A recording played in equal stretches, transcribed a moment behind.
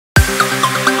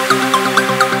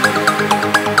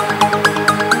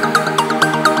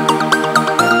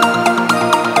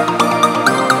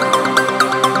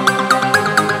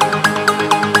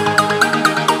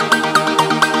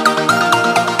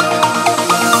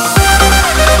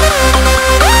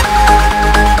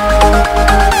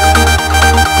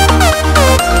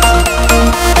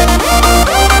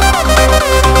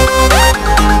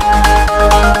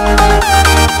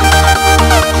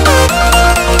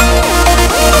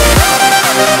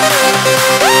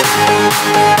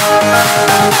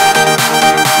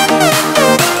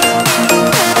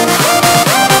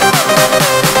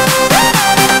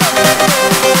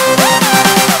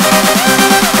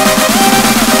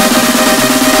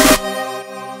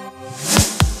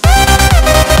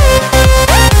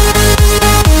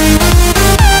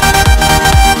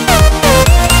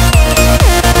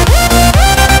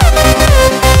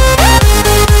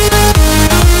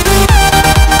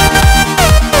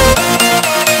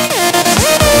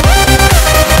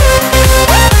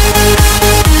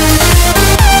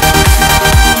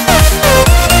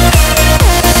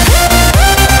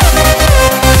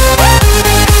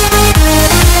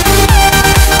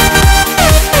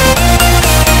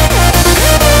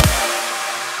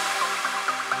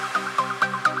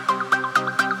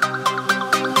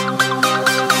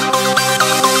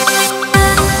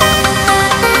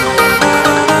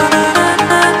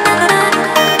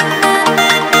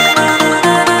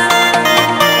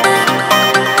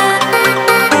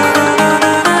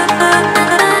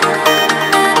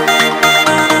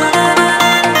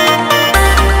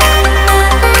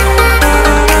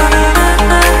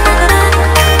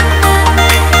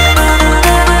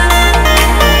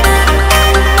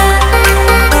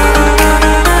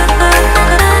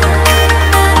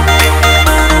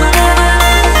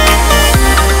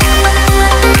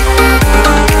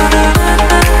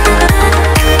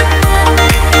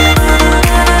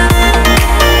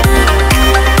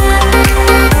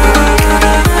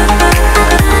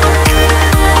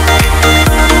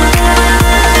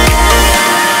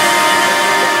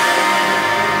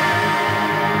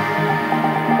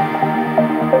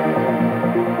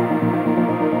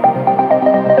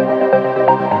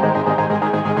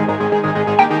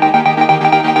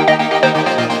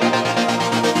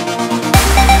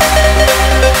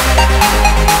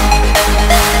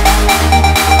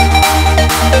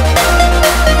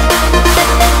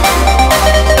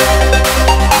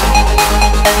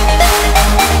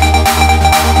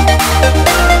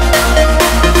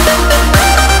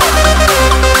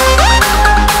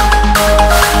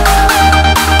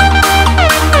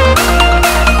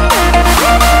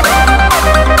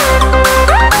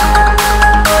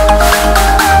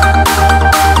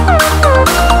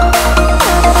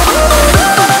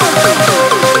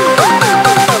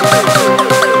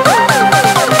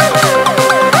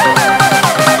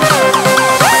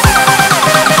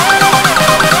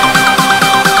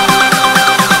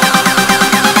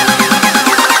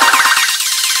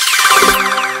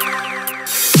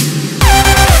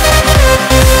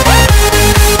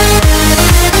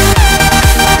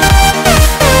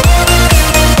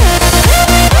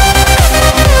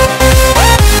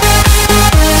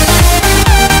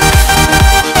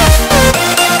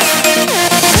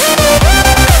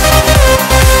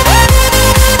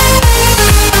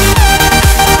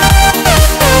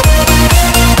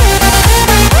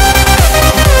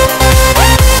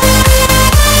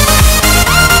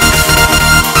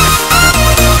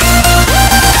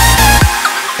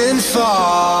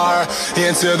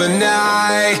into the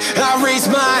night. I raise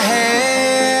my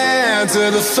hand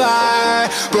to the fire,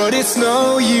 but it's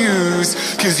no use,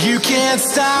 'cause you can't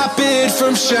stop it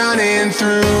from shining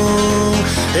through.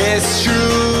 It's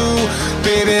true,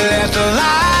 baby, let the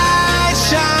light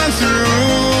shine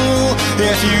through.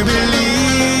 If you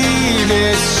believe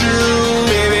it's true,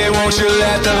 baby, won't you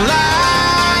let the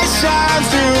light shine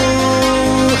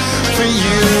through for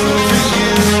you, for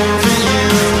you, for you,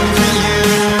 for you,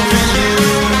 for you, for you,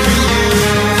 for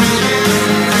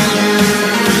you, for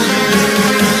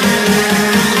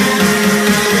you,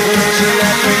 won't you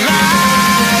let the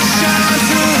light shine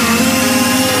through?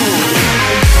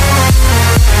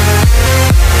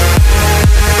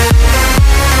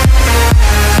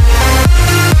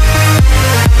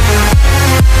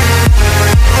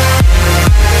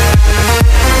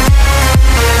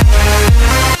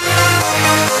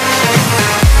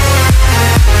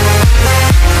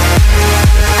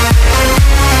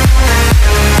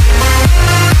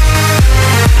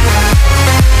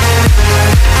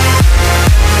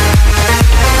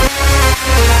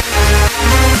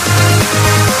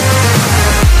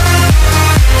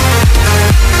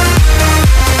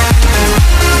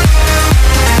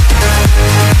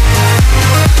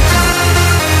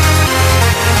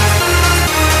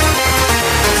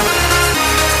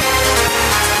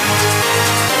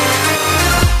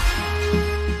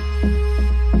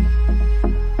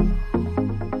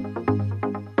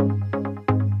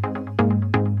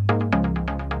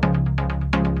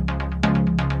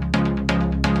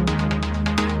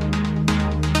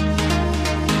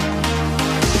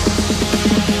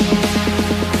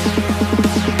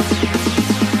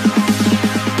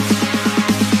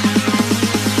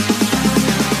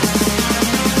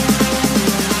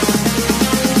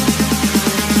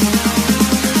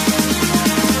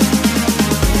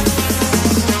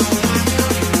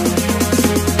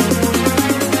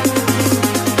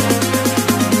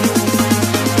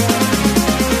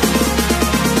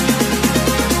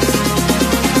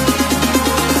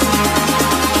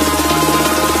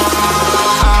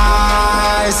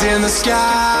 In the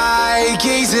sky,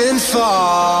 gazing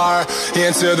far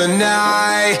into the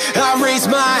night. I raise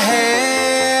my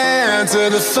hand to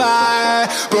the fire,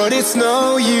 but it's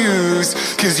no use,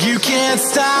 'cause you can't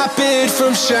stop it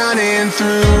from shining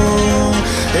through.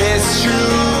 It's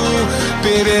true,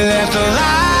 baby, let the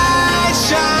light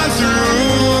shine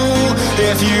through.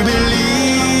 If you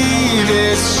believe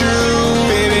it's true,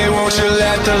 baby, won't you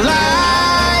let the light